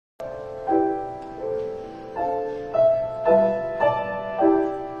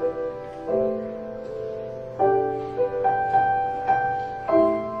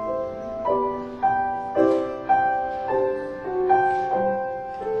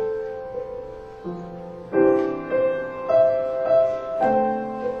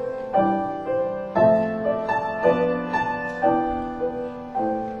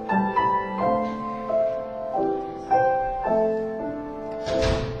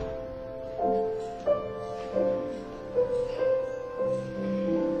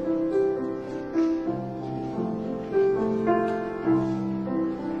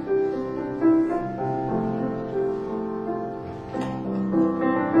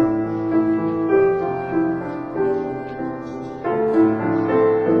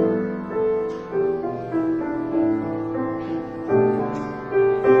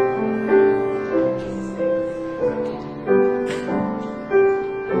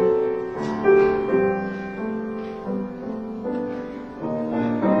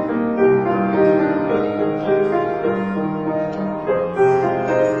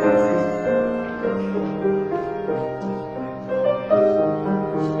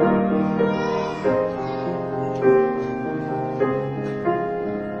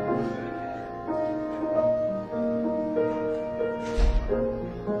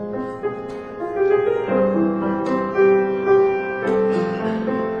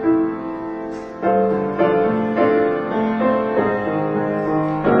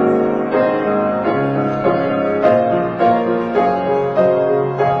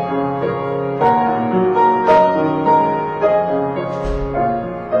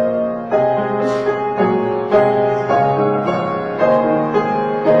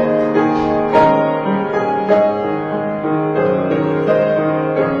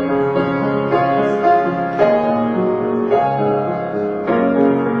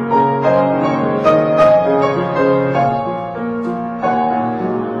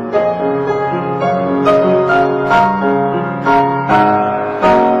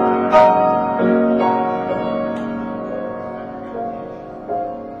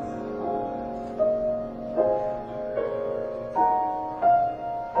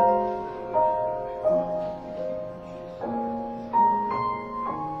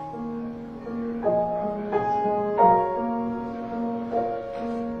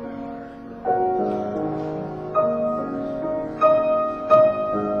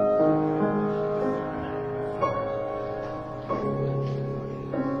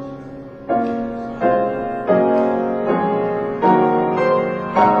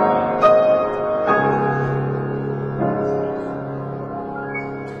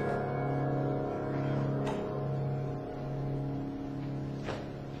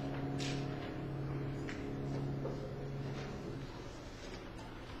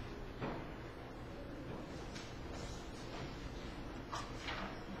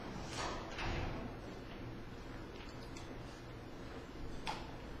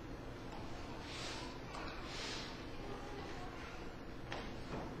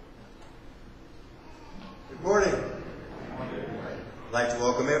Morning. I'd like to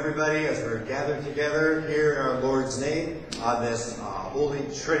welcome everybody as we're gathered together here in our Lord's name on this Holy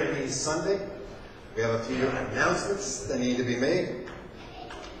Trinity Sunday. We have a few announcements that need to be made.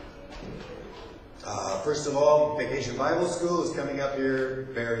 First of all, Vacation Bible School is coming up here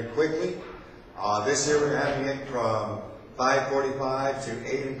very quickly. This year we're having it from 5:45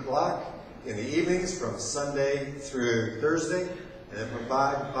 to 8 o'clock in the evenings from Sunday through Thursday. And then from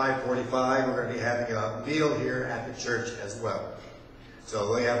 5 to 5:45 we're going to be having a meal here at the church as well.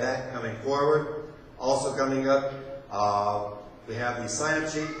 So we have that coming forward. Also coming up, we have the sign-up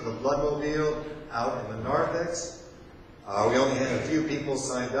sheet for the Bloodmobile out in the narthex. We only had a few people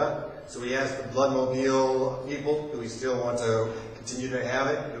signed up. So we asked the Bloodmobile people, do we still want to continue to have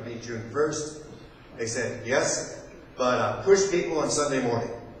it? It'll be June 1st. They said yes, but push people on Sunday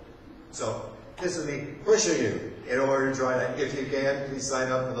morning. So this is me pushing you in order to try to, if you can, please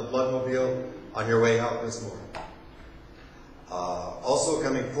sign up for the Bloodmobile on your way out this morning. Also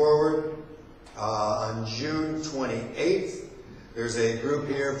coming forward, on June 28th, there's a group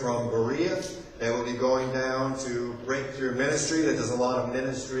here from Berea that will be going down to Breakthrough Ministry that does a lot of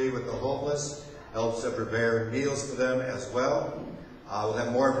ministry with the homeless, helps to prepare meals for them as well. We'll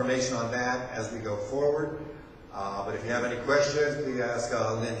have more information on that as we go forward. But if you have any questions, please ask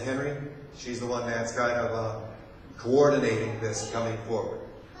Lynn Henry. She's the one that's kind of coordinating this coming forward.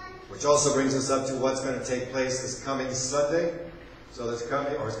 Which also brings us up to what's going to take place this coming Sunday. So this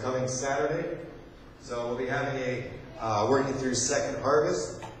coming Saturday. So we'll be having a working through Second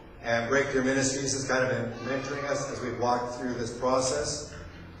Harvest. And Breakthrough Ministries has kind of been mentoring us as we've walked through this process.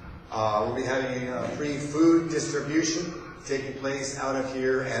 We'll be having a free food distribution taking place out of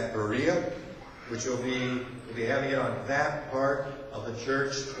here at Berea, which we'll be having it on that part of the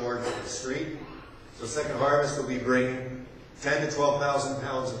church towards the street. So Second Harvest will be bringing 10 to 12,000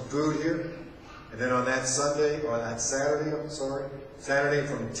 pounds of food here. And then on that Saturday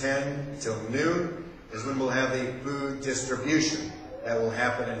from 10 till noon is when we'll have the food distribution that will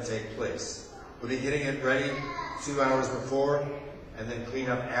happen and take place. We'll be getting it ready 2 hours before and then clean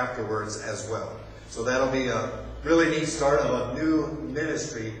up afterwards as well. So that'll be a really neat start of a new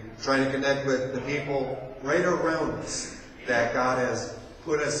ministry trying to connect with the people right around us that God has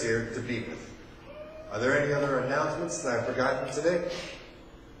put us here to be with. Are there any other announcements that I've forgotten today?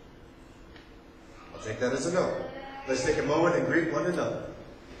 I'll take that as a no. Let's take a moment and greet one another.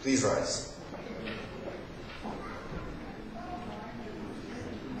 Please rise.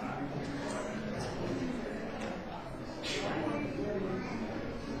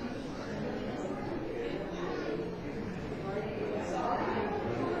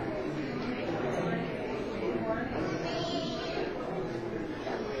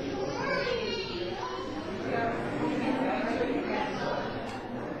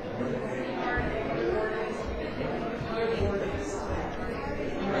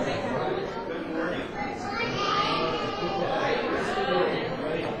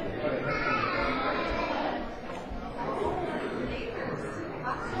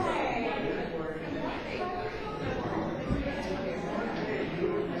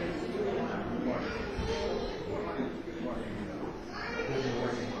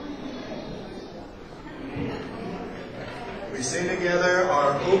 We sing together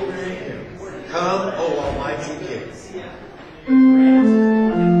our opening hymn, Come, O Almighty King.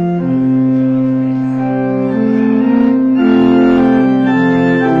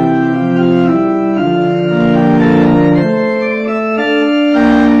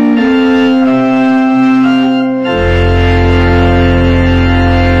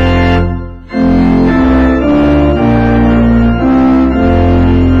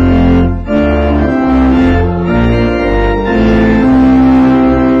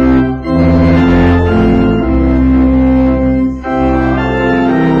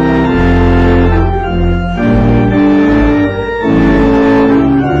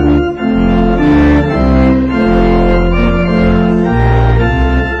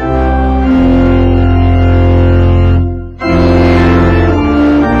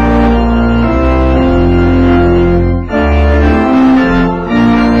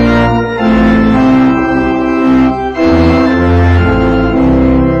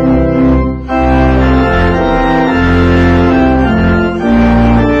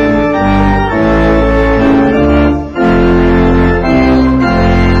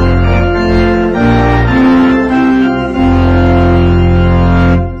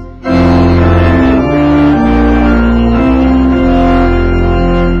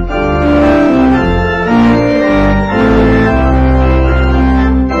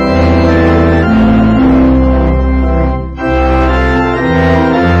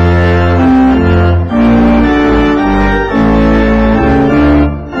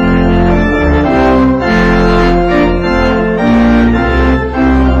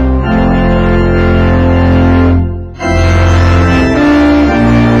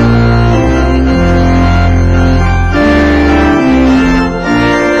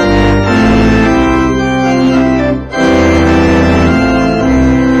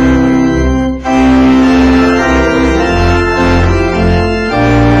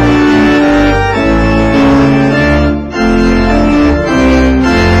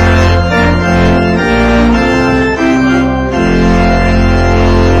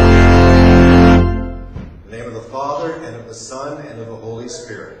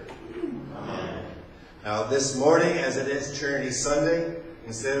 Now this morning, as it is Trinity Sunday,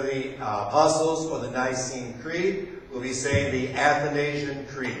 instead of the Apostles' or the Nicene Creed, we'll be saying the Athanasian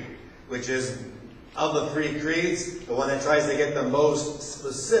Creed, which is, of the three creeds, the one that tries to get the most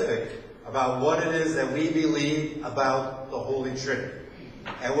specific about what it is that we believe about the Holy Trinity.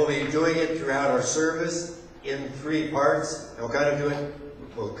 And we'll be doing it throughout our service in three parts. And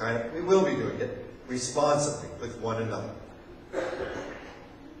we will be doing it responsibly with one another.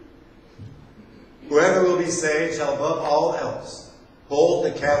 Whoever will be saved shall above all else hold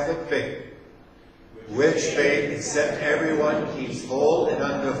the Catholic faith, which faith, except everyone keeps whole and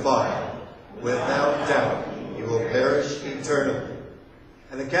undefiled, without doubt he will perish eternally.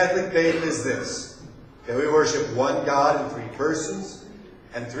 And the Catholic faith is this, that we worship one God in three persons,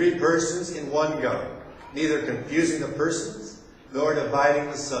 and three persons in one God, neither confusing the persons, nor dividing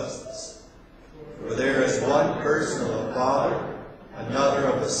the substance. For there is one person of the Father, another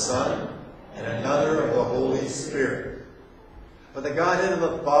of the Son, and another of the Holy Spirit. But the Godhead of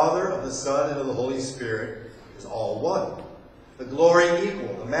the Father, of the Son, and of the Holy Spirit is all one, the glory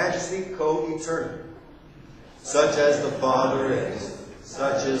equal, the majesty co-eternal. Such as the Father is,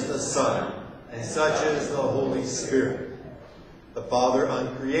 such is the Son, and such is the Holy Spirit. The Father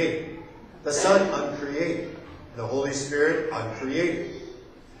uncreated, the Son uncreated, the Holy Spirit uncreated.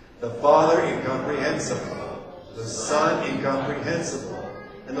 The Father incomprehensible, the Son incomprehensible,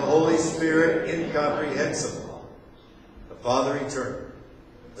 and the Holy Spirit incomprehensible. The Father eternal,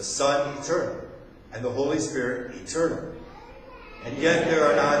 the Son eternal, and the Holy Spirit eternal. And yet there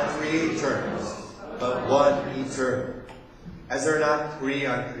are not three eternals, but one eternal. As there are not three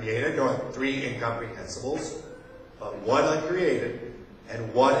uncreated, nor three incomprehensibles, but one uncreated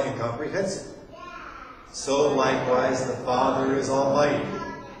and one incomprehensible. So likewise the Father is almighty,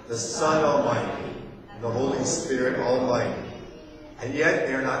 the Son almighty, and the Holy Spirit almighty. And yet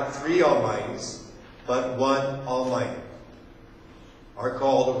they are not three almighties, but one almighty. Our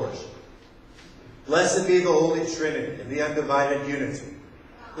call to worship. Blessed be the Holy Trinity in the undivided unity.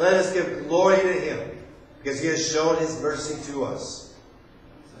 Let us give glory to him, because he has shown his mercy to us.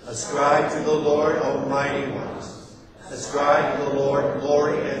 Ascribe to the Lord, almighty ones. Ascribe to the Lord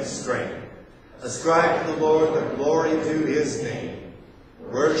glory and strength. Ascribe to the Lord the glory due his name.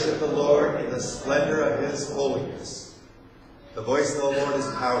 Worship the Lord in the splendor of his holiness. The voice of the Lord is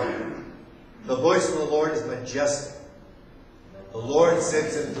powerful. The voice of the Lord is majestic. The Lord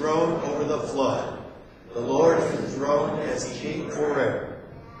sits enthroned over the flood. The Lord is enthroned as king forever.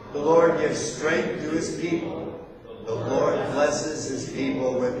 The Lord gives strength to his people. The Lord blesses his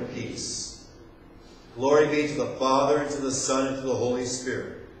people with peace. Glory be to the Father, and to the Son, and to the Holy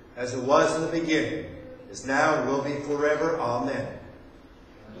Spirit, as it was in the beginning, is now, and will be forever. Amen.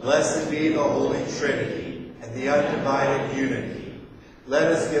 Blessed be the Holy Trinity and the undivided unity. Let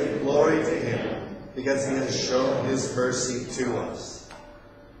us give glory to him, because he has shown his mercy to us.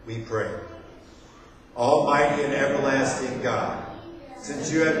 We pray. Almighty and everlasting God,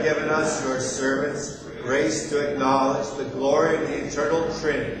 since you have given us, your servants, grace to acknowledge the glory of the eternal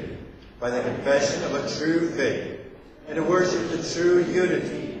Trinity by the confession of a true faith, and to worship the true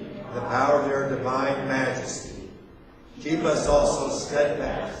unity and the power of your divine majesty, keep us also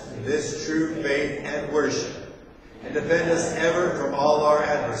steadfast in this true faith and worship, and defend us ever from all our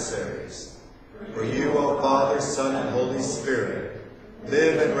adversaries. For you, O Father, Son, and Holy Spirit,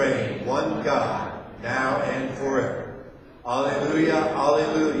 live and reign, one God, now and forever. Alleluia,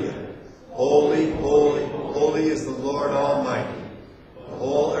 alleluia. Holy, holy, holy is the Lord Almighty. The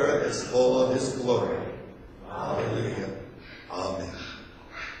whole earth is full of his glory. Alleluia. Amen.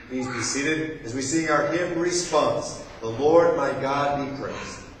 Please be seated as we sing our hymn response. The Lord my God be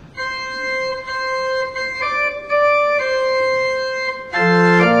praised.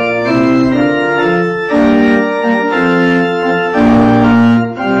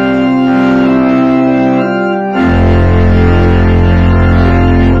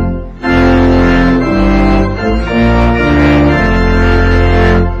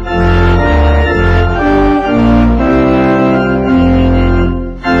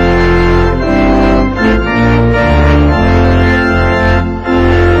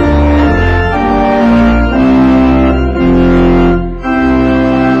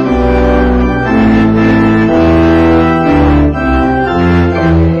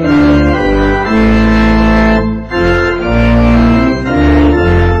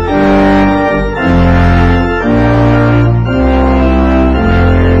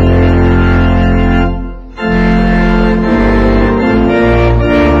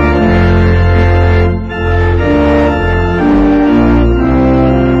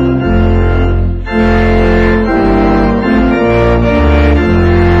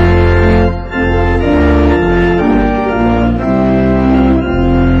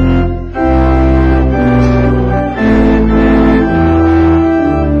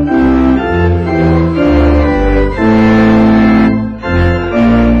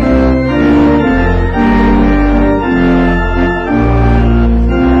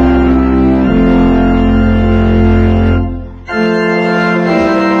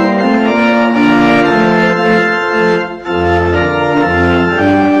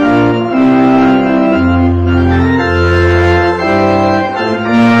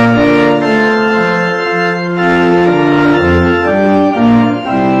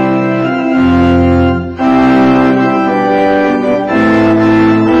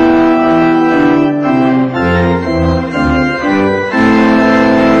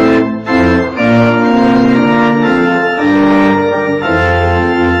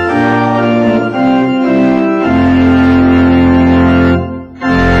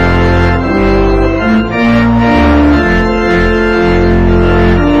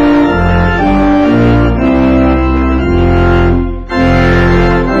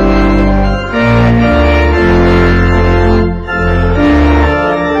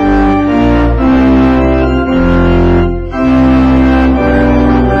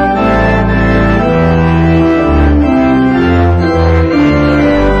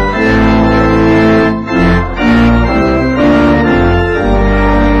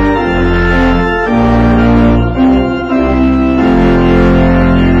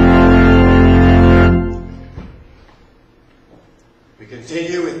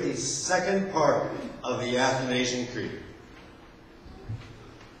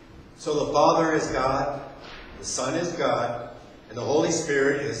 So the Father is God, the Son is God, and the Holy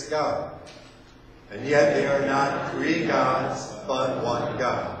Spirit is God. And yet they are not three gods, but one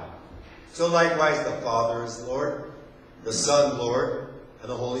God. So likewise the Father is Lord, the Son Lord,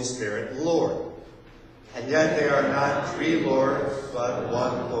 and the Holy Spirit Lord. And yet they are not three Lords, but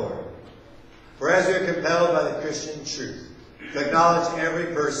one Lord. For as we are compelled by the Christian truth to acknowledge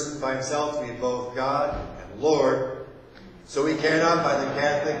every person by himself to be both God and Lord, so we cannot by the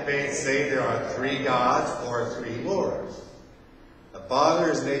Catholic faith say there are three gods or three Lords. The Father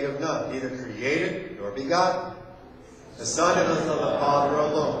is made of none, neither created nor begotten. The Son is of the Father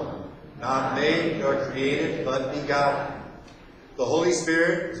alone, not made nor created, but begotten. The Holy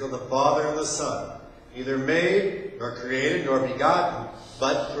Spirit is of the Father and the Son, neither made nor created nor begotten,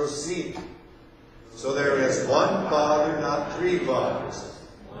 but proceeding. So there is one Father, not three fathers,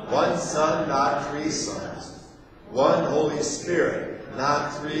 one Son, not three sons, one Holy Spirit,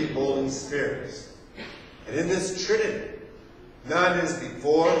 not three Holy Spirits. And in this Trinity, none is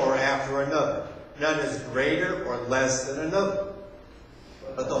before or after another, none is greater or less than another.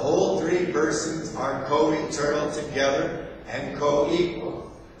 But the whole three persons are co-eternal together and co-equal,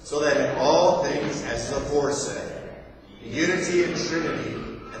 so that in all things, as is aforesaid, the unity in Trinity,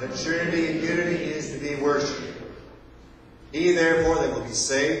 and the Trinity in unity is to be worshipped. He, therefore, that will be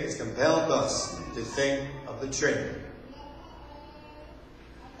saved is compelled thus to think of the Trinity.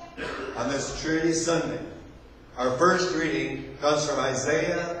 On this Trinity Sunday, our first reading comes from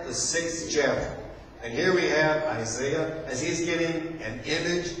Isaiah, the 6th chapter. And here we have Isaiah as he's giving an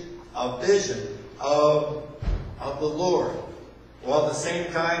image, a vision of the Lord, while at the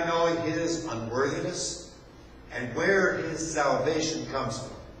same time knowing his unworthiness and where his salvation comes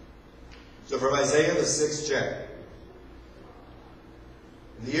from. So from Isaiah, the 6th chapter.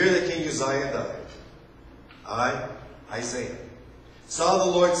 In the year that King Uzziah died, I, Isaiah, saw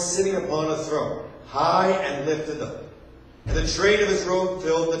the Lord sitting upon a throne, high and lifted up, and the train of his robe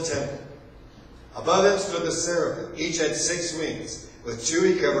filled the temple. Above him stood the seraphim. Each had 6 wings. With 2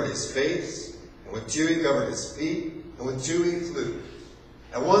 he covered his face, and with 2 he covered his feet, and with 2 he flew.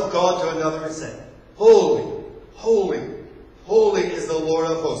 And one called to another and said, Holy, holy, holy is the Lord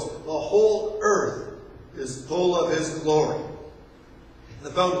of hosts. The whole earth is full of his glory. And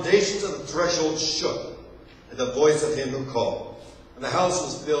the foundations of the threshold shook at the voice of him who called, and the house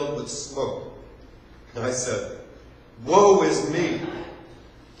was filled with smoke. And I said, Woe is me,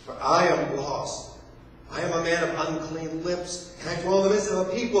 for I am lost. I am a man of unclean lips, and I dwell in the midst of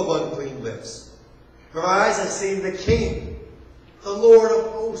a people of unclean lips. For my eyes have seen the King, the Lord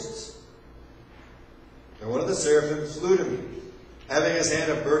of hosts. And one of the seraphim flew to me, having in his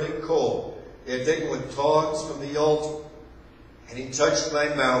hand a burning coal. He had taken with tongs from the altar, and he touched my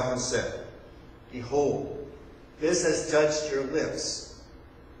mouth and said, Behold, this has touched your lips.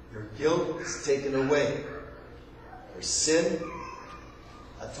 Your guilt is taken away. Your sin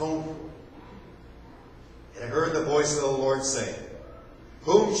atoned for. And I heard the voice of the Lord saying,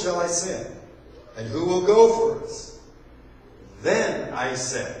 Whom shall I send? And who will go for us? Then I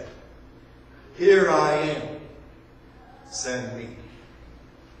said, Here I am. Send me.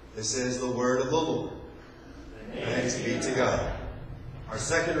 This is the word of the Lord. Thanks be to God. Our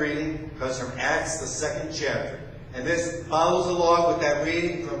second reading comes from Acts, the 2nd chapter. And this follows along with that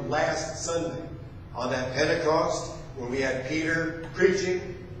reading from last Sunday on that Pentecost, when we had Peter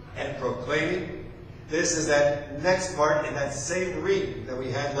preaching and proclaiming. This is that next part in that same reading that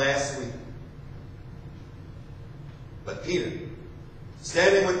we had last week. But Peter,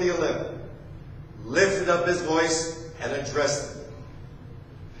 standing with the 11, lifted up his voice and addressed them.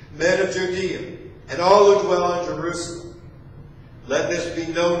 Men of Judea, and all who dwell in Jerusalem, let this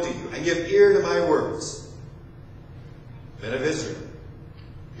be known to you, and give ear to my words. Men of Israel,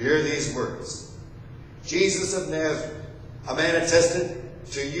 hear these words. Jesus of Nazareth, a man attested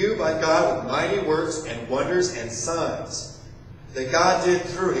to you by God with mighty works and wonders and signs, that God did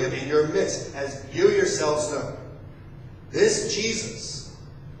through him in your midst, as you yourselves know. This Jesus,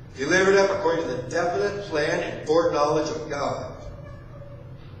 delivered up according to the definite plan and foreknowledge of God,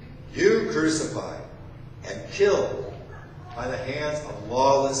 you crucified and killed by the hands of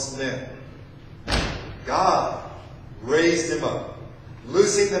lawless men. God raised him up,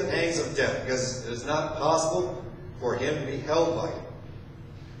 loosing the pangs of death, because it is not possible for him to be held by him.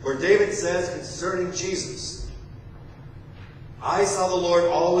 For David says concerning Jesus, I saw the Lord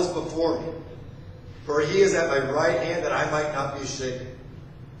always before me, for he is at my right hand that I might not be shaken.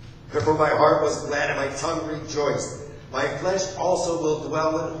 Therefore my heart was glad and my tongue rejoiced. My flesh also will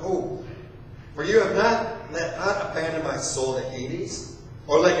dwell in hope. For you have not abandoned my soul to Hades,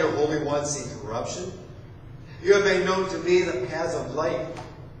 or let your Holy One see corruption. You have made known to me the paths of life.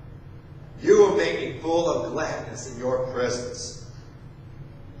 You will make me full of gladness in your presence.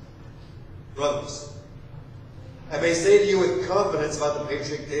 Brothers, I may say to you with confidence about the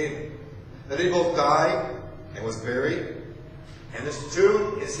patriarch David, that he both died and was buried, and his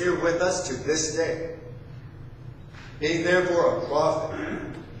tomb is here with us to this day. Being therefore a prophet,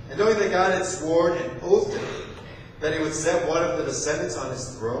 and knowing that God had sworn an oath to him that he would set one of the descendants on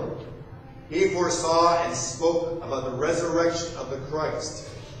his throne, he foresaw and spoke about the resurrection of the Christ,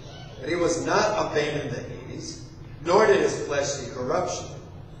 that he was not abandoned in the Hades, nor did his flesh see corruption.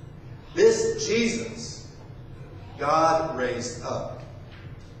 This Jesus God raised up,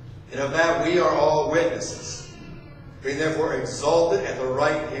 and of that we are all witnesses, being therefore exalted at the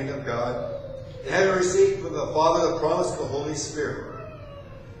right hand of God, and having received from the Father the promise of the Holy Spirit,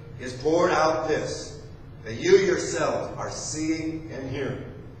 he has poured out this, that you yourselves are seeing and hearing.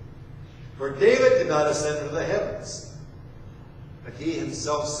 For David did not ascend into the heavens, but he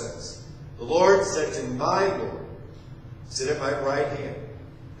himself says, the Lord said to my Lord, sit at my right hand,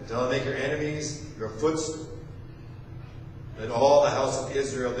 until I make your enemies your footstool. Let all the house of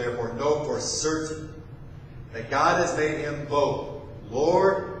Israel therefore know for certain that God has made him both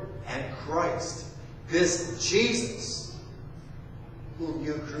Lord and Christ, this Jesus whom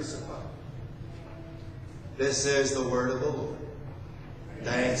you crucified. This is the word of the Lord.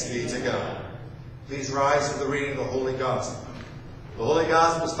 Thanks be to God. Please rise for the reading of the Holy Gospel. The Holy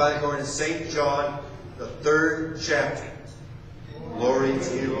Gospel is found according to St. John, the 3rd chapter. Glory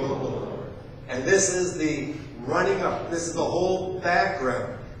to you, O Lord. And this is the running up. This is the whole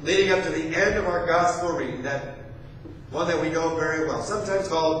background leading up to the end of our Gospel reading, that one that we know very well, sometimes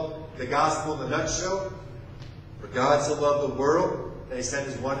called the Gospel in a nutshell. For God so loved the world that he sent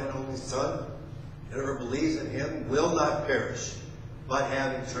his one and only Son. Whoever believes in him will not perish, but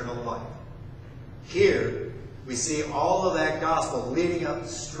have eternal life. Here, we see all of that gospel leading up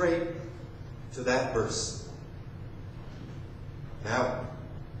straight to that verse. Now,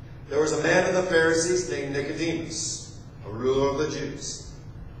 there was a man of the Pharisees named Nicodemus, a ruler of the Jews.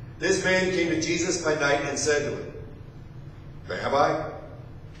 This man came to Jesus by night and said to him, Rabbi,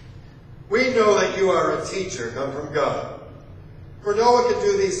 we know that you are a teacher come from God. For no one can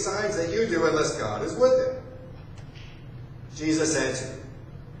do these signs that you do unless God is with him. Jesus answered,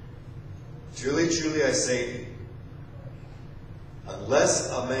 truly, truly, I say to you,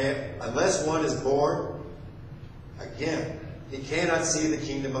 unless one is born again, he cannot see the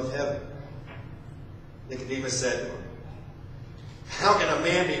kingdom of heaven. Nicodemus said to him, how can a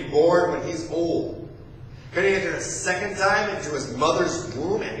man be born when he's old? Can he enter a second time into his mother's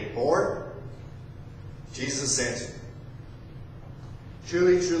womb and be born? Jesus answered,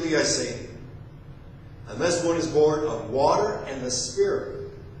 truly, truly, I say to you, unless one is born of water and the Spirit,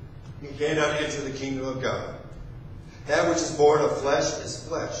 he cannot enter the kingdom of God. That which is born of flesh is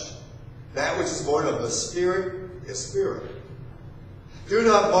flesh. That which is born of the Spirit is spirit. Do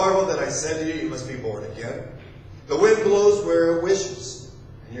not marvel that I said to you, you must be born again. The wind blows where it wishes,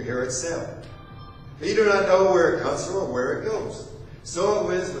 and you hear it sound. But you do not know where it comes from or where it goes. So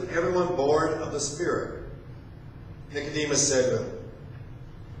it is with everyone born of the Spirit. Nicodemus said to him,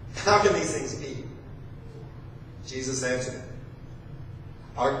 how can these things be? Jesus answered,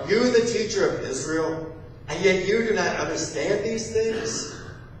 are you the teacher of Israel, and yet you do not understand these things?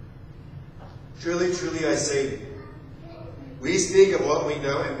 Truly, truly, I say to you, we speak of what we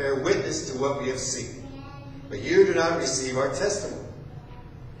know and bear witness to what we have seen, but you do not receive our testimony.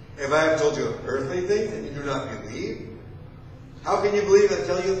 If I have told you of earthly things and you do not believe, how can you believe if I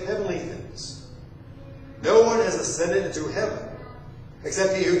tell you of heavenly things? No one has ascended into heaven,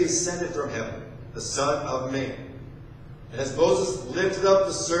 except he who descended from heaven, the Son of Man. And as Moses lifted up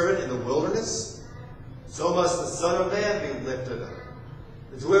the servant in the wilderness, so must the Son of Man be lifted up,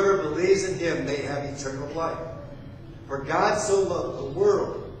 that whoever believes in him may have eternal life. For God so loved the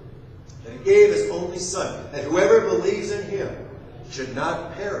world that he gave his only Son, that whoever believes in him should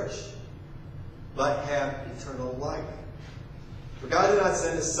not perish, but have eternal life. For God did not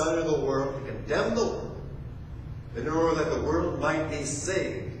send his Son into the world to condemn the world, but in order that the world might be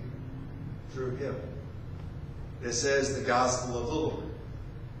saved through him. This is the gospel of the Lord.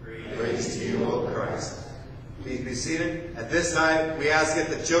 Praise to you, O Christ. Please be seated. At this time, we ask that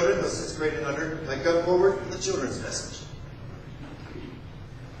the children, the 6th grade and under, may come forward for the children's message.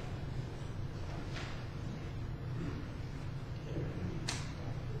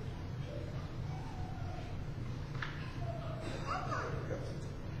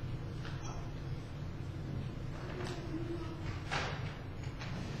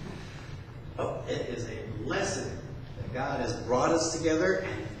 It is a lesson that God has brought us together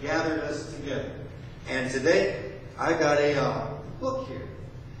and gathered us together. And today, I got a book here.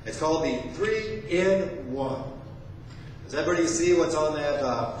 It's called the 3-in-1. Does everybody see what's on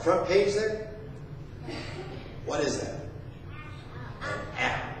that front page there? What is that? An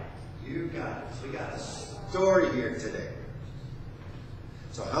apple. You got it. So we got a story here today.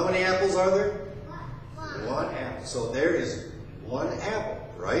 So how many apples are there? One apple. So there is one apple,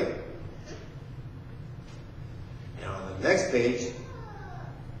 right? And on the next page,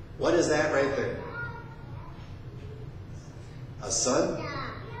 what is that right there? A sun?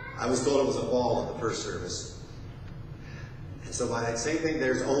 I was told it was a ball in the first service. And so by that same thing,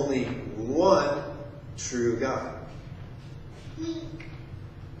 there's only one true God.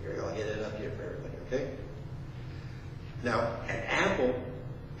 Here, I'll get it up here for everybody, okay? Now, an apple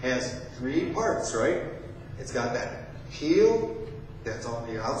has three parts, right? It's got that peel that's on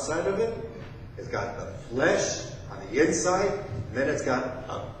the outside of it. It's got the flesh on the inside. And then it's got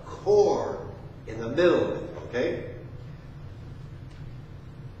a core in the middle of it, okay?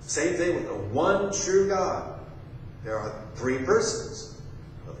 Same thing with the one true God. There are three persons.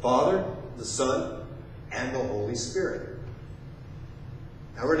 The Father, the Son, and the Holy Spirit.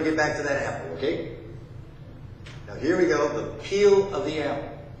 Now we're going to get back to that apple, okay? Now here we go, the peel of the apple.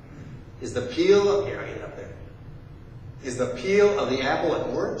 Is the peel of, here, I get it up there. Is the peel of the apple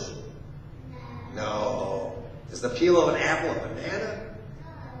an orange? No. Is the peel of an apple a banana?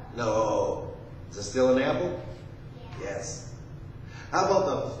 No. Is it still an apple? Yes. How about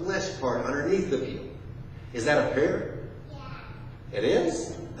the flesh part underneath the peel? Is that a pear? It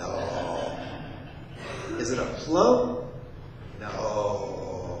is? No. Is it a plum?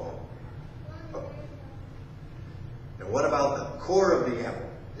 No. Now what about the core of the apple?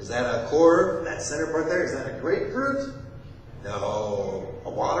 Is that a core, that center part there? Is that a grapefruit? No. A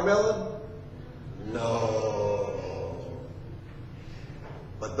watermelon? No.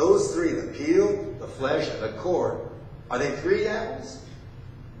 But those three, the peel, the flesh, and the core, are they three apples?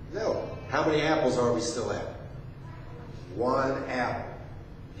 No. How many apples are we still at? One apple.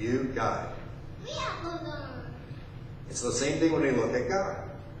 You got it. It's the same thing when we look at God.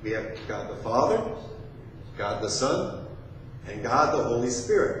 We have God the Father, God the Son, and God the Holy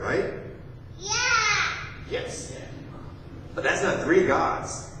Spirit, right? Yeah! Yes. But that's not three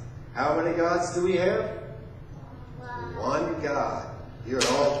gods. How many gods do we have? One God. You're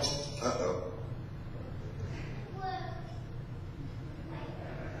all... Uh-oh.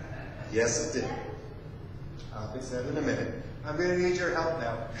 Yes, it did. I'll fix that in a minute. I'm going to need your help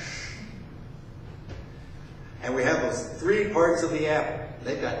now. And we have those three parts of the apple.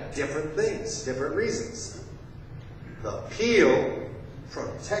 They've got different things, different reasons. The peel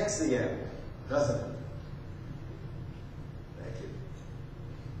protects the apple, doesn't it? Thank you.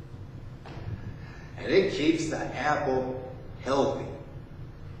 And it keeps the apple healthy.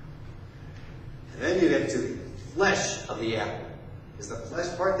 And then you get to the flesh of the apple. Is the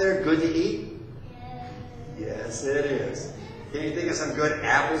flesh part there good to eat? Yes, it is. Can you think of some good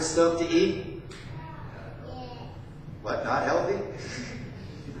apple stuff to eat? What, not healthy?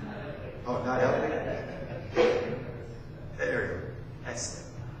 Oh, not healthy? There we go. Excellent.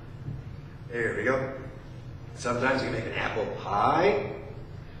 There we go. Sometimes you make an apple pie,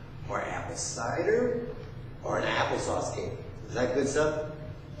 or apple cider, or an applesauce cake. Is that good stuff?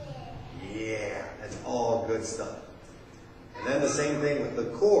 Yeah, that's all good stuff. And then the same thing with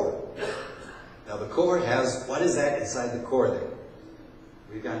the core. Now the core has, what is that inside the core there?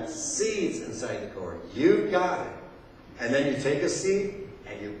 We've got seeds inside the core. You got it. And then you take a seed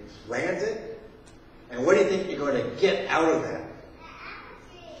and you plant it. And what do you think you're going to get out of that?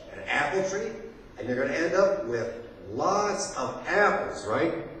 An apple tree. And you're going to end up with lots of apples,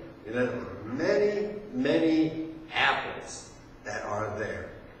 right? You're going to end up with many, many apples that are there.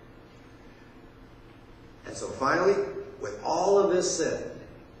 And so finally, with all of this said,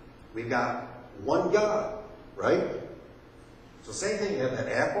 we've got one God, right? So same thing, you have that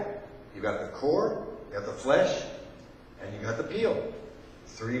apple, you got the core, you have the flesh, and you got the peel.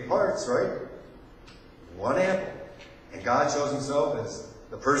 Three parts, right? One apple. And God shows himself as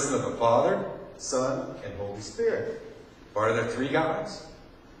the person of the Father, Son, and Holy Spirit. Are there three gods?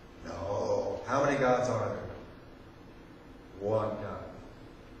 No. How many gods are there? One God.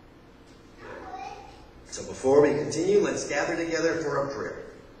 So before we continue, let's gather together for a prayer.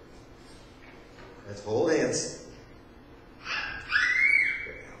 Let's hold hands.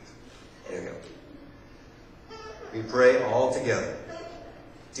 There we go. We pray all together.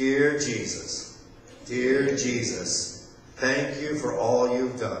 Dear Jesus, thank you for all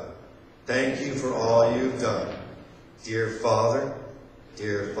you've done. Thank you for all you've done. Dear Father,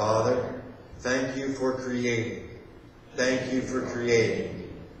 thank you for creating. Thank you for creating.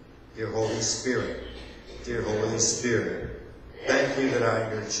 Dear Holy Spirit, Thank you that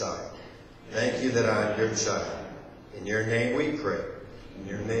I'm your child. Thank you that I'm your child. In your name we pray. In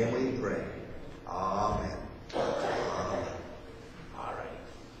your name we pray. Amen. Amen. All right.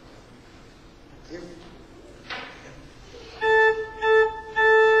 Thank you.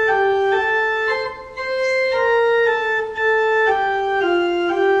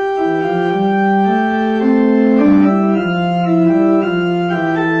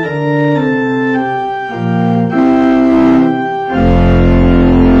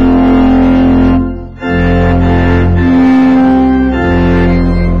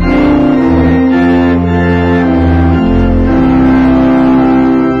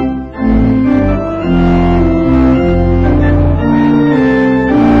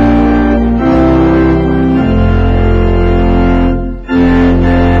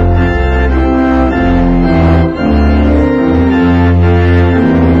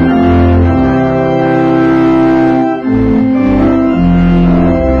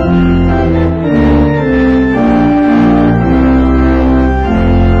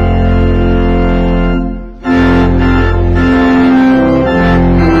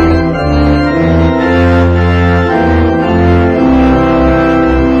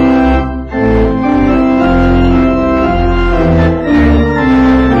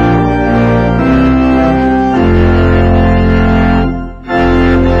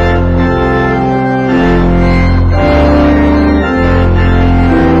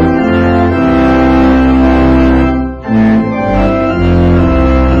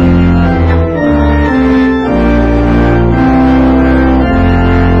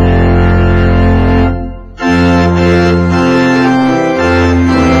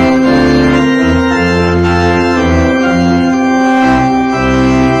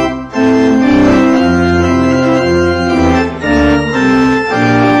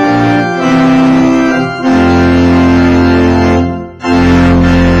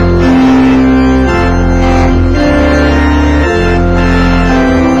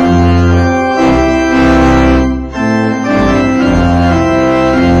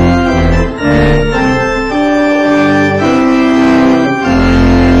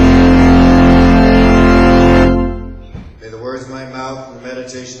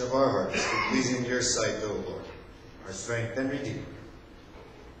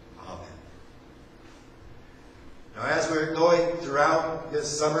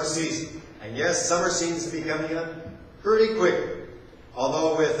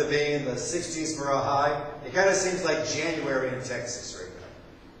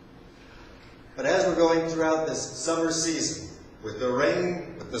 Summer season, with the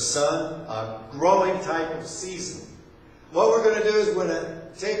rain, with the sun, a growing type of season. What we're going to do is we're going to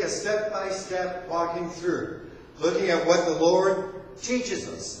take a step-by-step walking through, looking at what the Lord teaches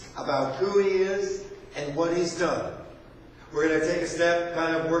us about who He is and what He's done. We're going to take a step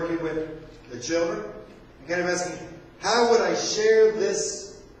kind of working with the children, and kind of asking, how would I share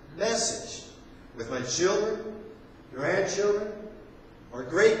this message with my children, grandchildren, or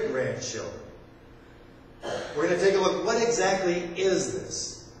great-grandchildren? We're going to take a look, what exactly is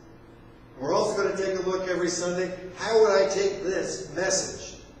this? We're also going to take a look every Sunday, how would I take this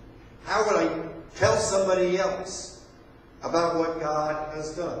message? How would I tell somebody else about what God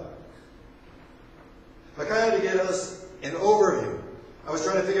has done? But kind of to get us an overview, I was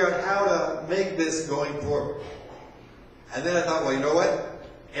trying to figure out how to make this going forward. And then I thought, well, you know what?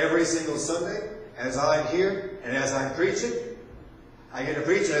 Every single Sunday, as I'm here and as I'm preaching, I get to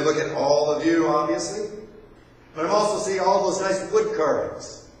preach and I look at all of you, obviously. But I'm also seeing all those nice wood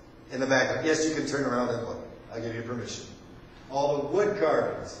carvings in the background. Yes, you can turn around and look. I'll give you permission. All the wood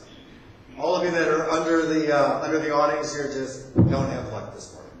carvings. All of you that are under the awnings here just don't have luck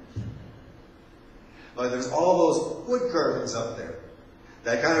this morning. But there's all those wood carvings up there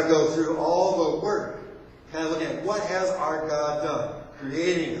that kind of go through all the work, kind of looking at what has our God done,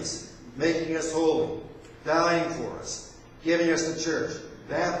 creating us, making us holy, dying for us, giving us the church,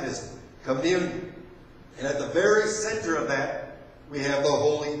 baptism, communion. And at the very center of that, we have the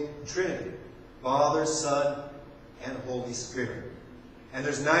Holy Trinity, Father, Son, and Holy Spirit. And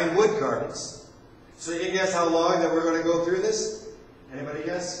there's 9 wood carvings. So you can guess how long that we're going to go through this? Anybody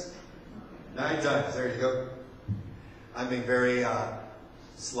guess? 9 times. There you go. I'm being very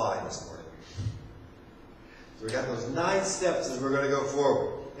sly this morning. So we got those 9 steps as we're going to go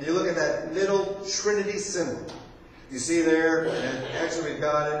forward. And you look at that middle Trinity symbol. You see there, and actually we've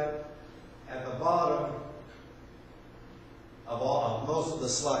got it at the bottom of most of the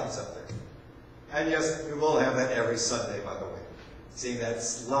slides up there. And yes, we will have that every Sunday, by the way. Seeing that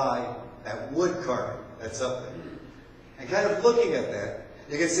slide, that wood carving that's up there. And kind of looking at that,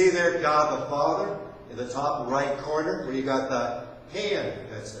 you can see there God the Father in the top right corner where you got the hand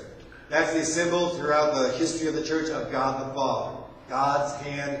that's there. That's the symbol throughout the history of the church of God the Father. God's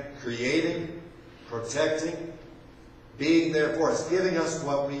hand creating, protecting, being there for us, giving us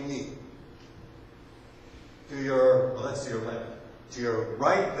what we need. That's to your left. To your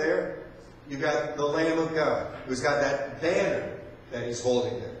right there, you got the Lamb of God, who's got that banner that he's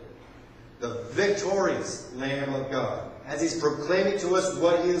holding there. The victorious Lamb of God, as he's proclaiming to us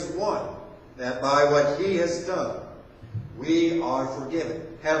what he has won, that by what he has done, we are forgiven.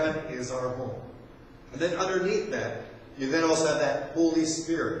 Heaven is our home. And then underneath that, you then also have that Holy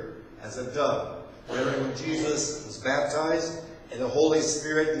Spirit as a dove. Remember when Jesus was baptized and the Holy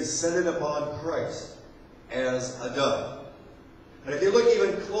Spirit descended upon Christ as a dove. But if you look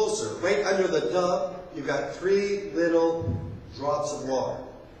even closer, right under the dove, you've got 3 little drops of water.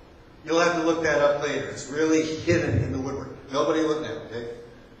 You'll have to look that up later. It's really hidden in the woodwork. Nobody look now, okay?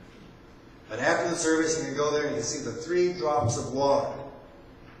 But after the service, you can go there and you can see the 3 drops of water.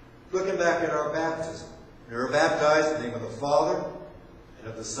 Looking back at our baptism. We were baptized in the name of the Father, and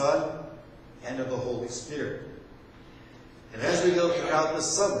of the Son, and of the Holy Spirit. And as we go throughout the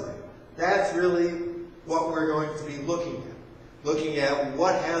summary, that's really what we're going to be looking at. Looking at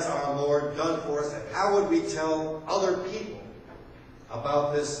what has our Lord done for us, and how would we tell other people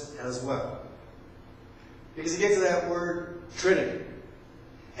about this as well. Because you get to that word, Trinity.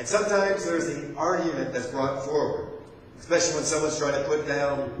 And sometimes there's the argument that's brought forward, especially when someone's trying to put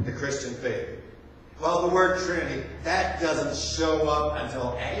down the Christian faith. Well, the word Trinity, that doesn't show up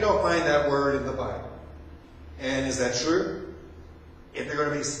until, you don't find that word in the Bible. And is that true? If they're going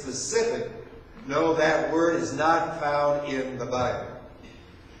to be specific, no, that word is not found in the Bible.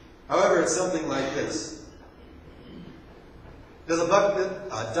 However, it's something like this. Does a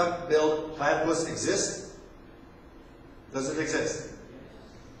duck-billed platypus exist? Does it exist?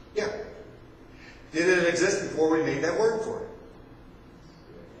 Yeah. Did it exist before we made that word for it?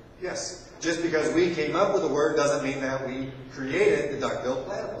 Yes. Just because we came up with the word doesn't mean that we created the duck-billed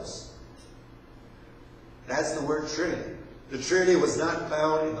platypus. That's the word Trinity. The Trinity was not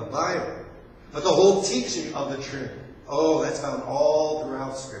found in the Bible, but the whole teaching of the Trinity. Oh, that's found all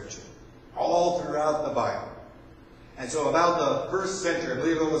throughout Scripture, all throughout the Bible. And so about the 1st century, I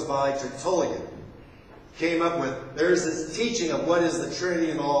believe it was by Tertullian, came up with, there's this teaching of what is the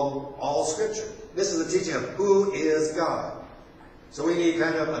Trinity in all Scripture. This is the teaching of who is God. So we need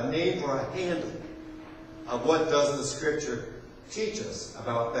kind of a name for a handle of what does the Scripture teach us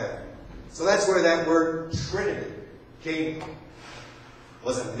about that. So that's where that word Trinity came from.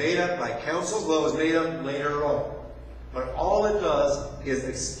 Was it made up by councils? Well, it was made up later on. But all it does is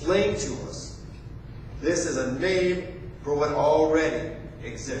explain to us this is a name for what already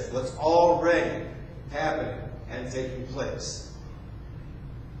exists, what's already happening and taking place.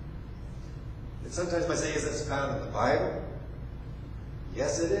 And sometimes I say, is this found in the Bible?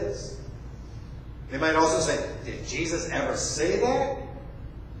 Yes, it is. They might also say, did Jesus ever say that?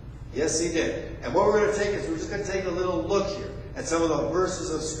 Yes, he did. And what we're going to take is we're just going to take a little look here at some of the verses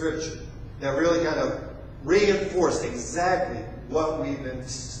of Scripture that really kind of reinforce exactly what we've been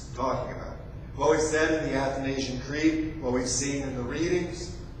talking about. What we said in the Athanasian Creed, what we've seen in the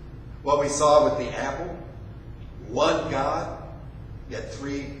readings, what we saw with the apple. One God, yet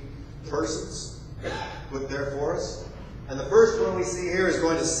 3 persons put there for us. And the first one we see here is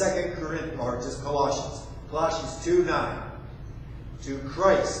going to 2 Corinthians, or just Colossians. Colossians 2:9. To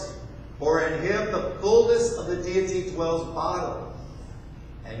Christ, for in him the fullness of the deity dwells bodily.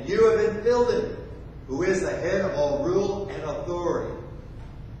 And you have been filled in him, who is the head of all rule and authority.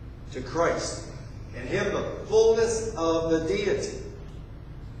 To Christ, in him the fullness of the deity.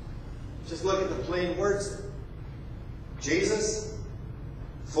 Just look at the plain words. Jesus,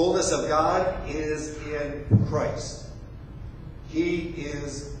 fullness of God, is in Christ. He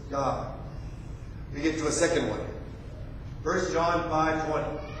is God. We get to a second one. 1 John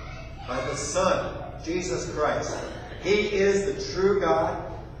 5:20. By the Son, Jesus Christ. He is the true God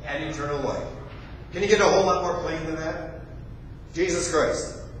and eternal life. Can you get a whole lot more plain than that? Jesus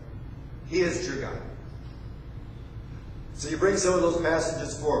Christ. He is true God. So you bring some of those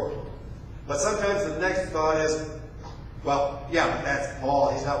passages forward. But sometimes the next thought is, well, yeah, but that's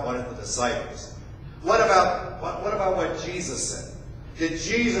Paul. He's not one of the disciples. What about what Jesus said? Did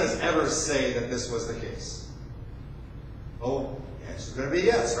Jesus ever say that this was the case? Oh, the answer's going to be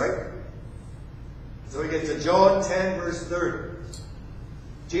yes, right? So we get to John 10, verse 30.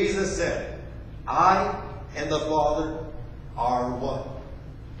 Jesus said, I and the Father are one.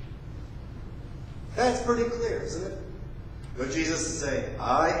 That's pretty clear, isn't it? What Jesus is saying,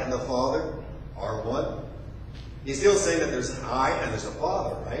 I and the Father are one. He's still saying that there's an I and there's a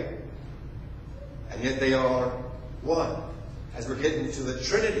Father, right? and yet they are one. As we're getting to the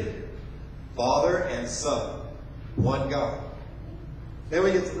Trinity here, Father and Son, one God. Then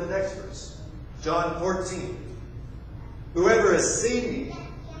we get to the next verse, John 14. Whoever has seen me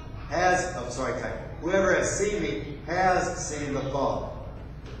whoever has seen me has seen the Father.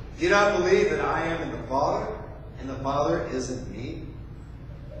 Do you not believe that I am in the Father, and the Father is in me?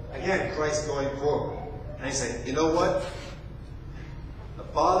 Again, Christ going forward. And I say, you know what? The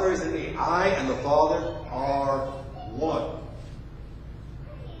Father is in me. I and the Father are one.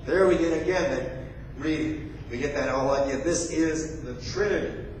 There we get again that reading. We get that whole idea. This is the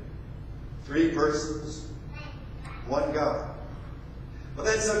Trinity. 3 persons, one God. But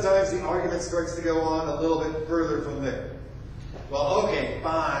then sometimes the argument starts to go on a little bit further from there. Well, okay,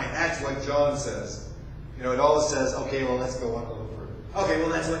 fine. That's what John says. You know, it always says, okay, well, let's go on a little further. Okay, well,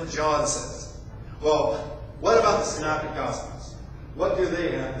 that's what John says. Well, what about the Synoptic Gospels? What do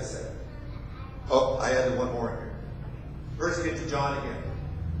they have to say? Oh, I added one more in here. First, we get to John again.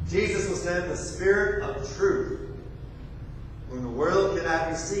 Jesus will send the Spirit of truth, whom the world cannot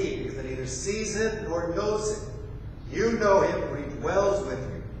receive, because it neither sees him nor knows him. You know him, for he dwells with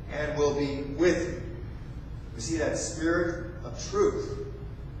you and will be with you. We see that Spirit of truth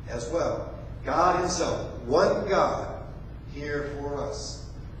as well. God himself, one God, here for us.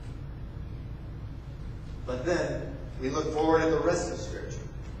 But then we look forward at the rest of Scripture.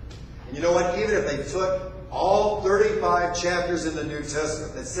 And you know what? Even if they took all 35 chapters in the New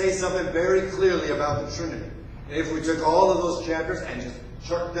Testament that say something very clearly about the Trinity, and if we took all of those chapters and just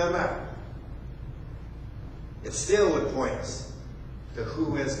chucked them out, it still would point us to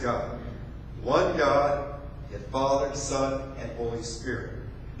who is God. One God, yet Father, Son, and Holy Spirit.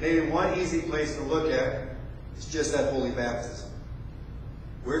 Maybe one easy place to look at is just that holy baptism.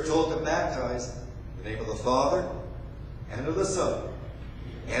 We're told to baptize in the name of the Father, and of the Son,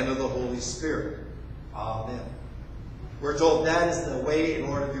 and of the Holy Spirit. Amen. We're told that is the way in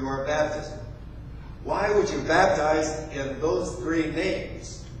order to do our baptism. Why would you baptize in those 3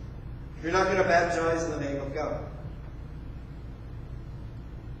 names if you're not going to baptize in the name of God?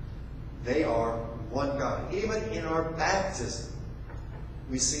 They are one God. Even in our baptism,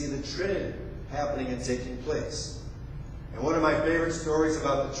 we see the Trinity happening and taking place. And one of my favorite stories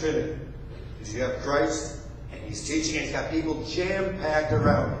about the Trinity is you have Christ, and he's teaching, and he's got people jam-packed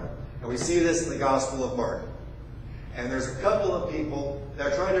around him. And we see this in the Gospel of Mark. And there's a couple of people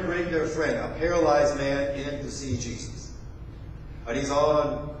that are trying to bring their friend, a paralyzed man, in to see Jesus. But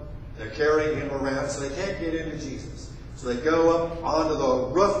they're carrying him around, so they can't get into Jesus. So they go up onto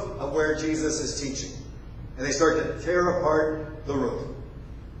the roof of where Jesus is teaching. And they start to tear apart the roof.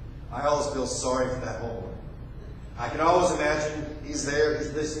 I always feel sorry for that homeowner. I can always imagine he's there,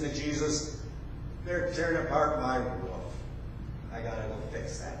 he's listening to Jesus. They're tearing apart my roof. I gotta go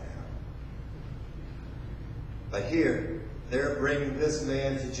fix that now. But here, they're bringing this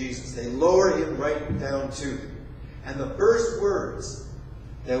man to Jesus. They lower him right down to him. And the first words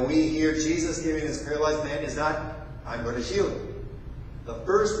that we hear Jesus giving this paralyzed man is not, I'm going to heal you. The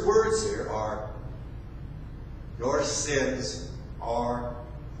first words here are, your sins are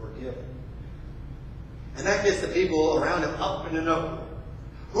forgiven. And that gets the people around him up and up.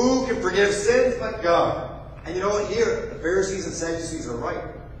 Who can forgive sins but God? And you know what? Here, the Pharisees and Sadducees are right.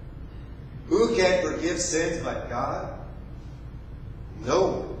 Who can forgive sins but God? No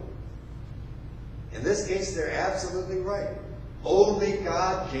one. In this case, they're absolutely right. Only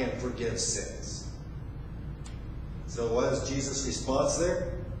God can forgive sins. So what is Jesus' response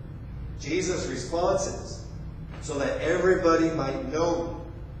there? Jesus' response is, so that everybody might know me,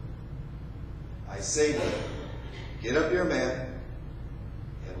 I say to you, get up your mat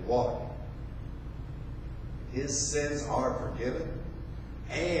and walk. His sins are forgiven,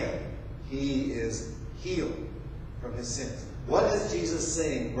 and he is healed from his sins. What is Jesus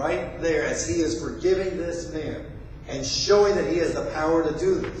saying right there as he is forgiving this man and showing that he has the power to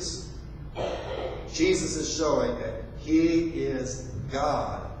do this? Jesus is showing that he is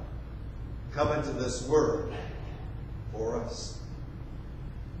God coming to this world for us.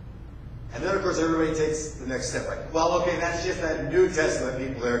 And then, of course, everybody takes the next step. Right? Well, okay, that's just that New Testament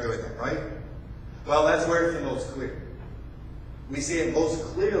people that are doing that, right? Well, that's where it's the most clear. We see it most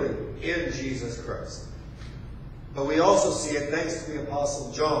clearly in Jesus Christ. But we also see it thanks to the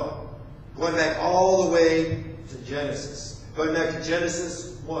Apostle John, going back all the way to Genesis. Going back to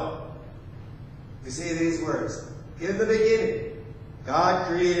Genesis 1. We see these words. In the beginning, God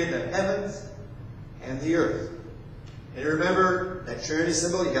created the heavens and the earth. And you remember that Trinity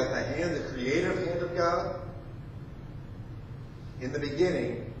symbol? You got the hand, the creative hand of God. In the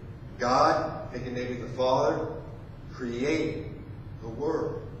beginning, God, thinking maybe the Father, created the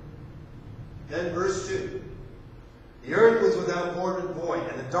world. Then verse 2. The earth was without form and void,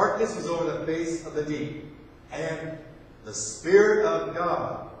 and the darkness was over the face of the deep. And the Spirit of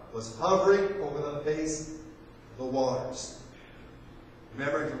God was hovering over the face of the waters.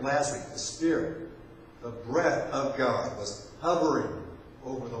 Remember from last week, the Spirit, the breath of God, was hovering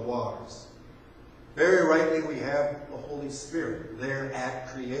over the waters. Very rightly, we have the Holy Spirit there at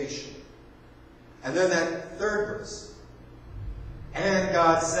creation. And then that third verse. And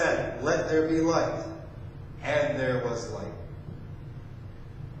God said, let there be light. And there was light.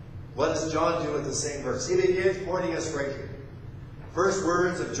 What does John do with the same verse? He begins pointing us right here. First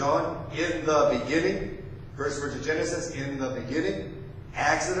words of John, in the beginning. First words of Genesis, in the beginning.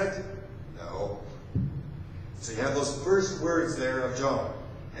 Accident? No. So you have those first words there of John.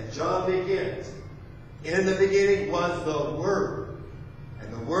 And John begins, in the beginning was the Word,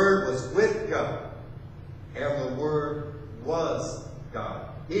 and the Word was with God, and the Word was God.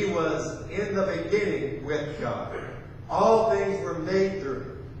 He was in the beginning with God. All things were made through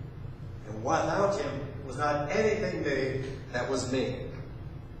him, and without him was not anything made that was made.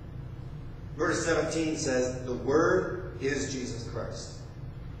 Verse 17 says, the Word is Jesus Christ.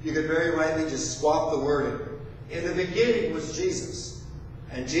 You could very rightly just swap the word in. In the beginning was Jesus,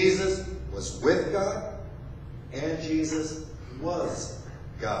 and Jesus was with God, and Jesus was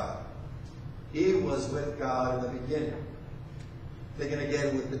God. He was with God in the beginning. Thinking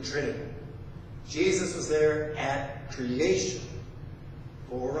again with the Trinity. Jesus was there at creation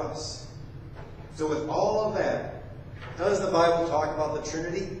for us. So with all of that, does the Bible talk about the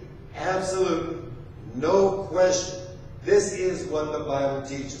Trinity? Absolutely. No question. This is what the Bible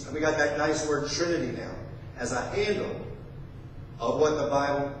teaches. And we got that nice word Trinity now as a handle of what the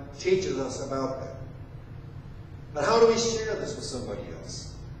Bible teaches us about that. But how do we share this with somebody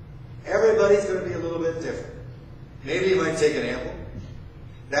else? Everybody's going to be a little bit different. Maybe you might take an apple.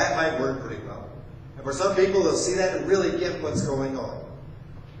 That might work pretty well. And for some people, they'll see that and really get what's going on.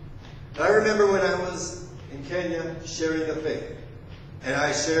 But I remember when I was in Kenya sharing the faith. And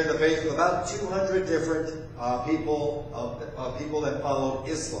I shared the faith with about 200 different people that followed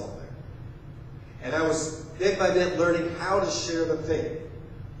Islam there. And I was bit by bit learning how to share the faith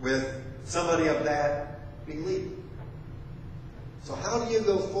with somebody of that belief. So how do you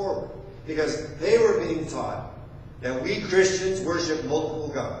go forward? Because they were being taught that we Christians worship multiple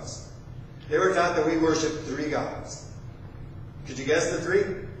gods. They were taught that we worship 3 gods. Could you guess the 3?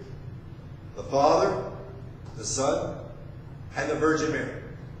 The Father, the Son, and the Virgin Mary.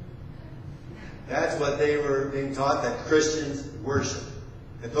 That's what they were being taught that Christians worship.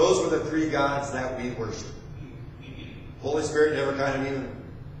 And those were the 3 gods that we worship. Holy Spirit never kind of even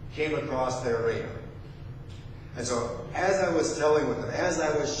came across their radar. And so as I was telling with them, as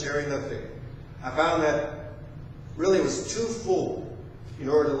I was sharing the faith, I found that really it was too full in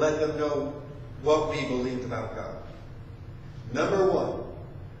order to let them know what we believed about God. Number 1,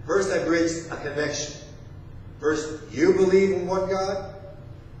 first I bridged a connection. First, you believe in one God.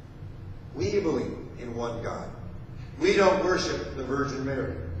 We believe in one God. We don't worship the Virgin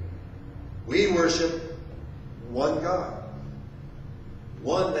Mary. We worship one God.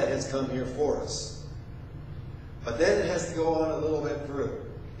 One that has come here for us. But then it has to go on a little bit further.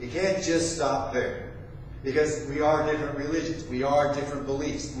 You can't just stop there. Because we are different religions. We are different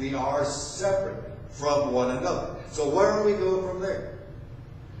beliefs. We are separate from one another. So where do we go from there?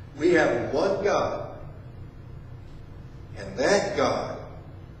 We have one God. And that God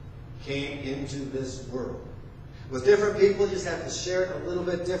came into this world. With different people, you just have to share it a little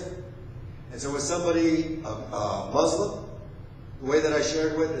bit different. And so with somebody, a Muslim, the way that I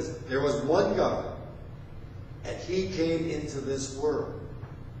shared with is there was one God, and he came into this world.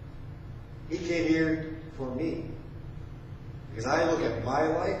 He came here for me. Because I look at my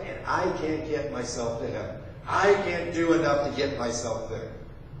life, and I can't get myself to heaven. I can't do enough to get myself there.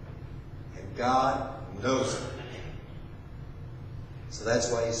 And God knows it. So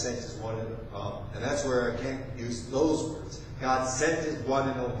that's why he sent his one and that's where I can't use those words. God sent his one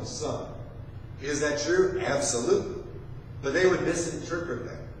and only Son. Is that true? Absolutely. But they would misinterpret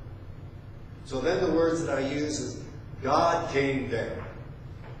that. So then the words that I use is, God came down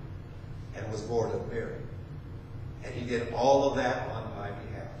and was born of Mary. And he did all of that on my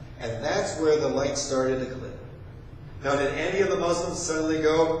behalf. And that's where the light started to click. Now, did any of the Muslims suddenly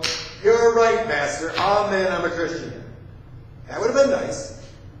go, you're right, Pastor. Amen, I'm a Christian. That would have been nice,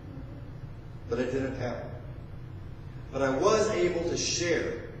 but it didn't happen. But I was able to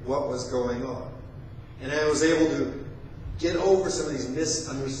share what was going on. And I was able to get over some of these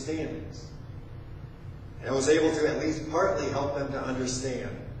misunderstandings. And I was able to at least partly help them to understand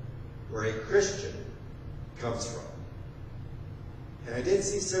where a Christian comes from. And I did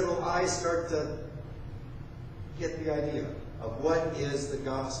see several eyes start to get the idea of what is the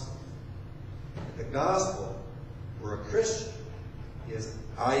gospel. The gospel, for a Christian, is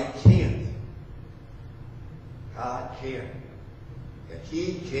I can't. God can. And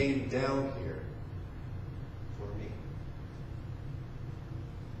he came down here for me.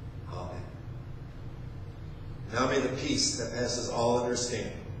 Amen. Now may the peace that passes all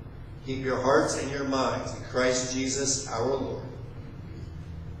understanding keep your hearts and your minds in Christ Jesus our Lord.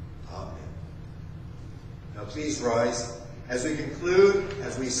 Amen. Now please rise as we conclude,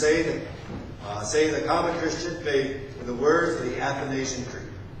 as we say the common Christian faith with the words of the Athanasian Creed.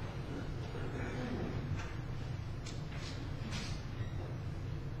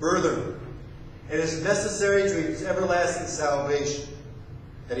 Further, it is necessary to his everlasting salvation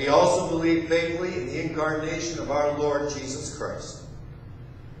that he also believe faithfully in the incarnation of our Lord Jesus Christ.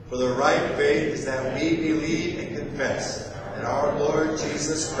 For the right faith is that we believe and confess that our Lord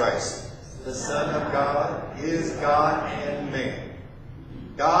Jesus Christ, the Son of God, is God and man,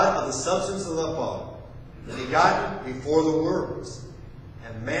 God of the substance of the Father, begotten before the worlds,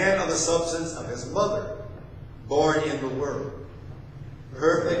 and man of the substance of his mother, born in the world.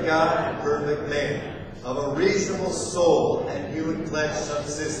 Perfect God and perfect man, of a reasonable soul and human flesh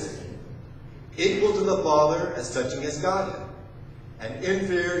subsisting, equal to the Father as touching his Godhead, and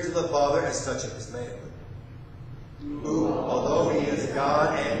inferior to the Father as touching his manhood, who, although he is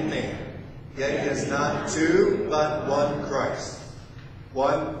God and man, yet he is not two, but one Christ.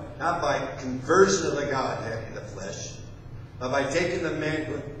 One, not by conversion of the Godhead in the flesh, but by taking the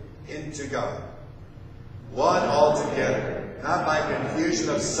manhood into God. One altogether, not by confusion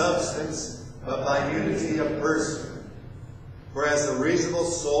of substance, but by unity of person. For as the reasonable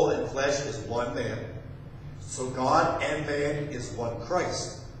soul and flesh is one man, so God and man is one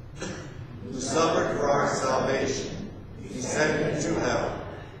Christ, who suffered for our salvation, descended into hell,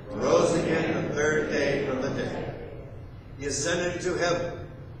 rose again the third day from the dead. He ascended into heaven.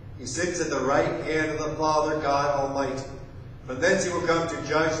 He sits at the right hand of the Father God Almighty. From thence he will come to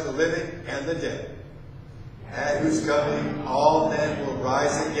judge the living and the dead, at whose coming all men will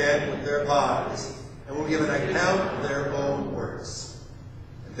rise again with their bodies, and will give an account of their own works.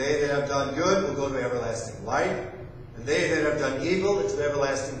 And they that have done good will go to everlasting life, and they that have done evil into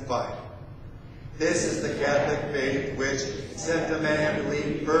everlasting fire. This is the Catholic faith which, except a man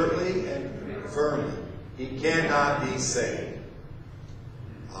believe firmly and firmly, he cannot be saved.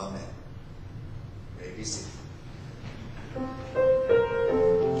 Amen. You may be seated.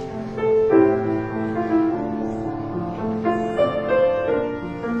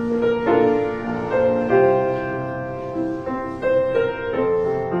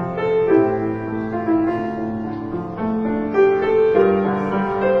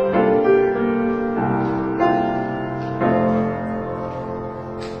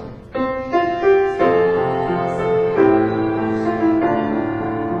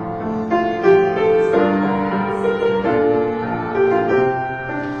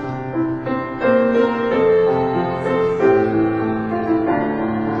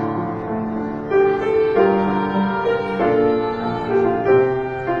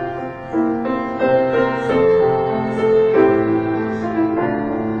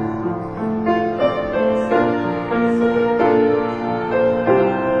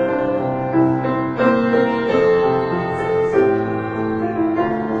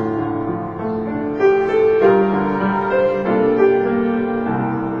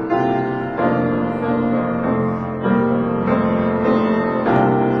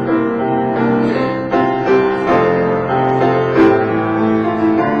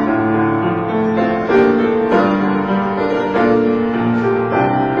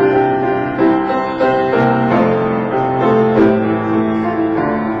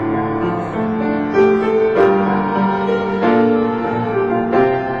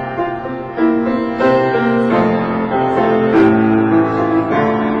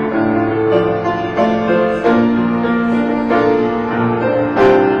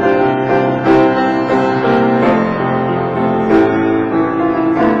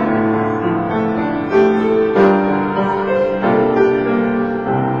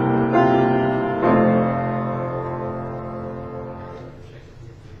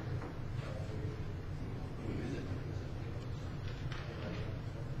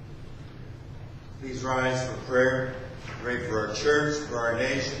 Please rise for prayer. Pray for our church, for our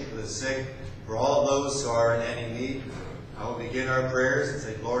nation, for the sick, for all those who are in any need. I will begin our prayers and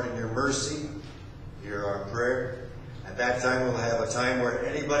say, Lord, in your mercy, hear our prayer. At that time, we'll have a time where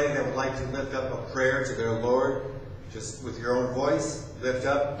anybody that would like to lift up a prayer to their Lord, just with your own voice, lift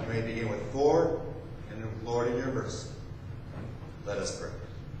up. You may begin with 4, and Lord, in your mercy. Let us pray.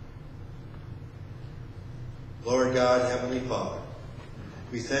 Lord God, Heavenly Father,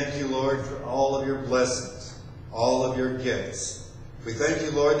 we thank you, Lord, for all of your blessings, all of your gifts. We thank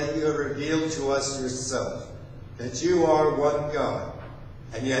you, Lord, that you have revealed to us yourself, that you are one God,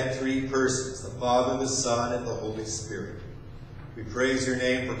 and yet three persons, the Father, the Son, and the Holy Spirit. We praise your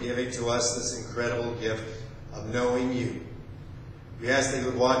name for giving to us this incredible gift of knowing you. We ask that you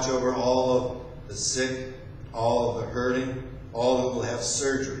would watch over all of the sick, all of the hurting, all who will have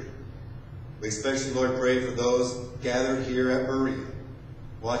surgery. We especially, Lord, pray for those gathered here at Berea.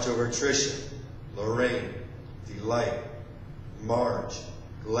 Watch over Tricia, Lorraine, Delight, Marge,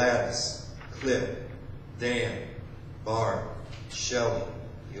 Gladys, Cliff, Dan, Barb, Shelley,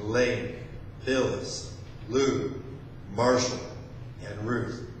 Elaine, Phyllis, Lou, Marshall, and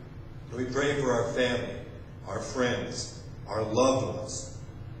Ruth. We pray for our family, our friends, our loved ones.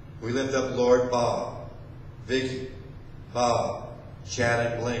 We lift up, Lord, Bob, Vicky, Bob,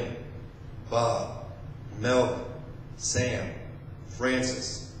 Chad and Blaine, Bob, Melvin, Sam,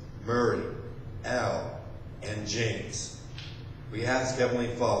 Francis, Murray, Al, and James. We ask, Heavenly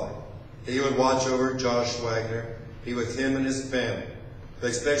Father, that you would watch over Josh Wagner, be with him and his family,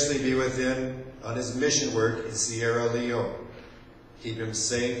 but especially be with him on his mission work in Sierra Leone. Keep him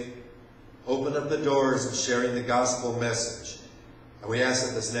safe. Open up the doors of sharing the gospel message. And we ask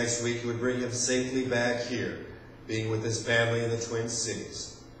that this next week you would bring him safely back here, being with his family in the Twin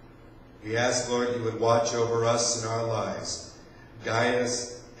Cities. We ask, Lord, you would watch over us in our lives. Guide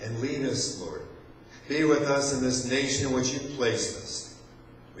us and lead us, Lord. Be with us in this nation in which you placed us.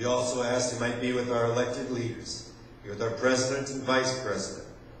 We also ask you might be with our elected leaders, be with our president and vice president,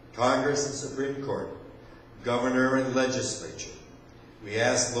 Congress and Supreme Court, governor and legislature. We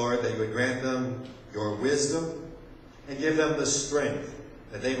ask, Lord, that you would grant them your wisdom and give them the strength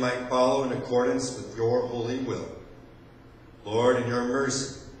that they might follow in accordance with your holy will. Lord, in your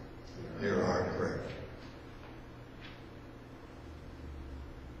mercy, hear our prayer.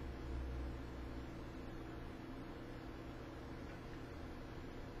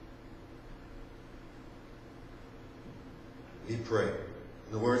 We pray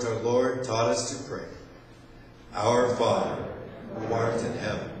in the words our Lord taught us to pray. Our Father, who art in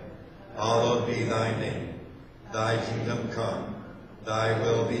heaven, hallowed be thy name. Thy kingdom come, thy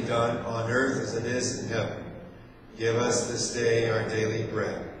will be done on earth as it is in heaven. Give us this day our daily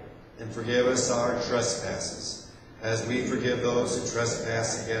bread, and forgive us our trespasses, as we forgive those who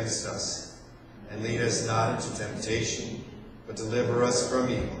trespass against us. And lead us not into temptation, but deliver us from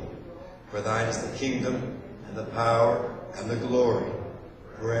evil. For thine is the kingdom, and the power, and the glory,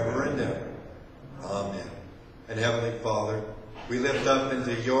 forever and ever. Amen. And Heavenly Father, we lift up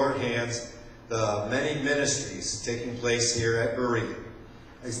into your hands the many ministries taking place here at Berea.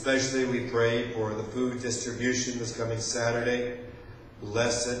 Especially we pray for the food distribution this coming Saturday.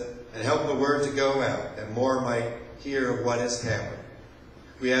 Bless it and help the word to go out, that more might hear of what is happening.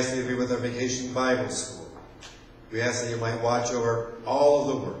 We ask that you be with our Vacation Bible School. We ask that you might watch over all of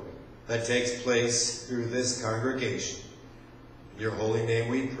the work that takes place through this congregation. In your holy name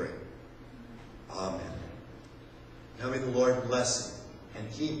we pray. Amen. Now may the Lord bless you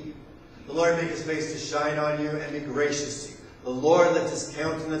and keep you. The Lord make his face to shine on you and be gracious to you. The Lord lift his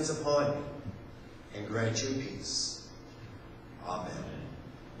countenance upon you and grant you peace. Amen.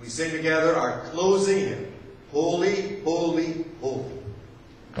 We sing together our closing hymn, Holy, Holy, Holy.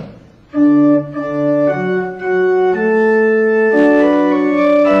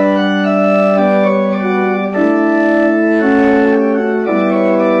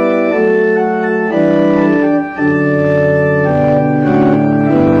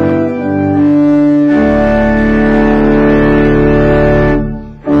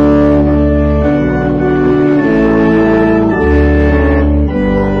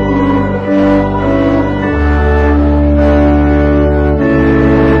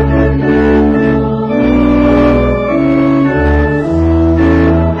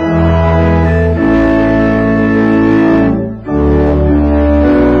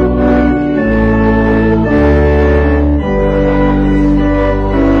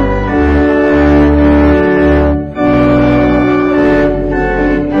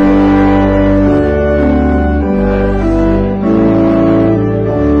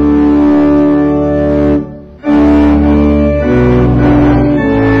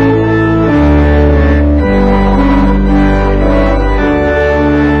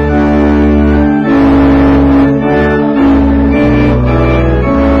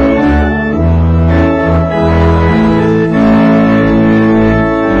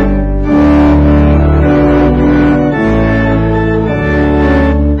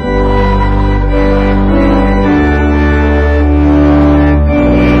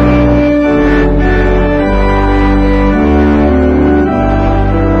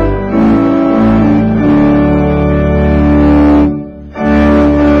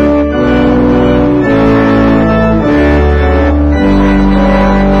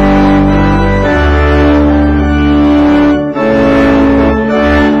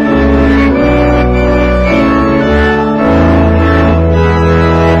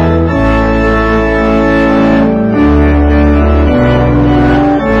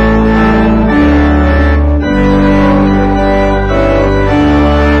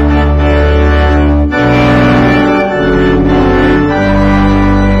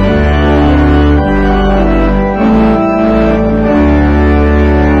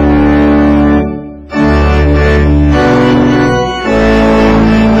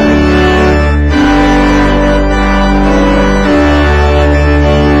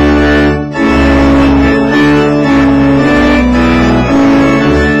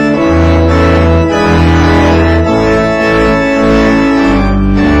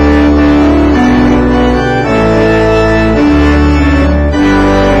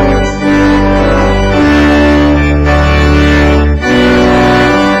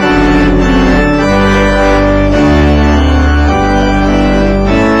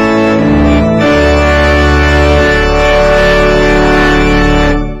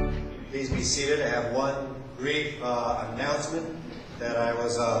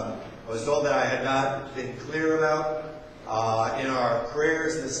 our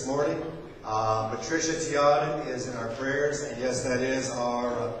prayers this morning. Patricia Tiaden is in our prayers, and yes, that is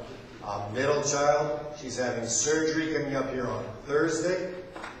our middle child. She's having surgery coming up here on Thursday.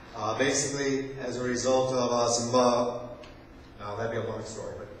 Basically, as a result of some, now that'd be a long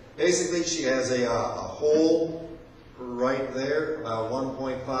story, but basically she has a hole right there, about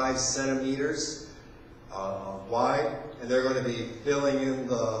 1.5 centimeters wide, and they're going to be filling in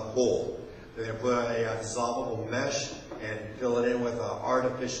the hole. They're going to put a dissolvable mesh and fill it in with an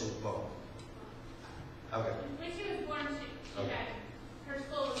artificial bone. Okay. When she was born, she had her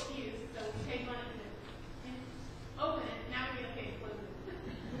skull was fused, so we take one and open it. Now we get okay to close it.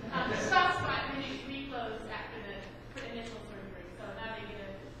 The soft spot we need to reclose after the initial surgery, so now they get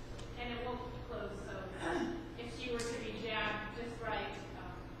it, and it won't close. So if she were to be jabbed just right,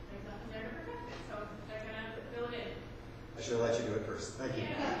 there's nothing there to protect it. So they're going to fill it in. I should have let you do it first. Thank you.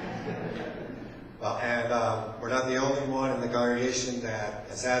 Well, and we're not the only one in the congregation that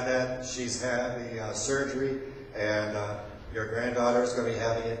has had that. She's had the surgery, and your granddaughter is going to be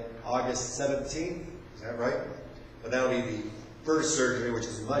having it August 17th. Is that right? But that'll be the first surgery, which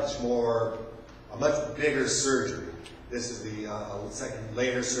is a much bigger surgery. This is the second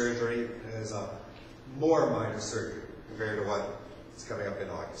later surgery. It is a more minor surgery compared to what is coming up in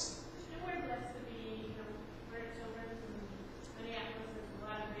August. And we're blessed to be, we're children from Minneapolis. There's a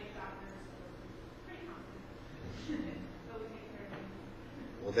lot of great doctors. So we take care of them.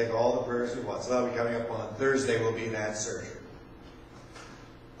 We'll take all the prayers we want. So that'll be coming up on Thursday, will be that surgery.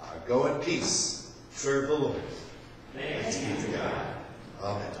 Go in peace. Serve the Lord. Thanks be to God.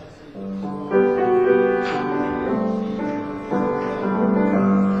 Amen.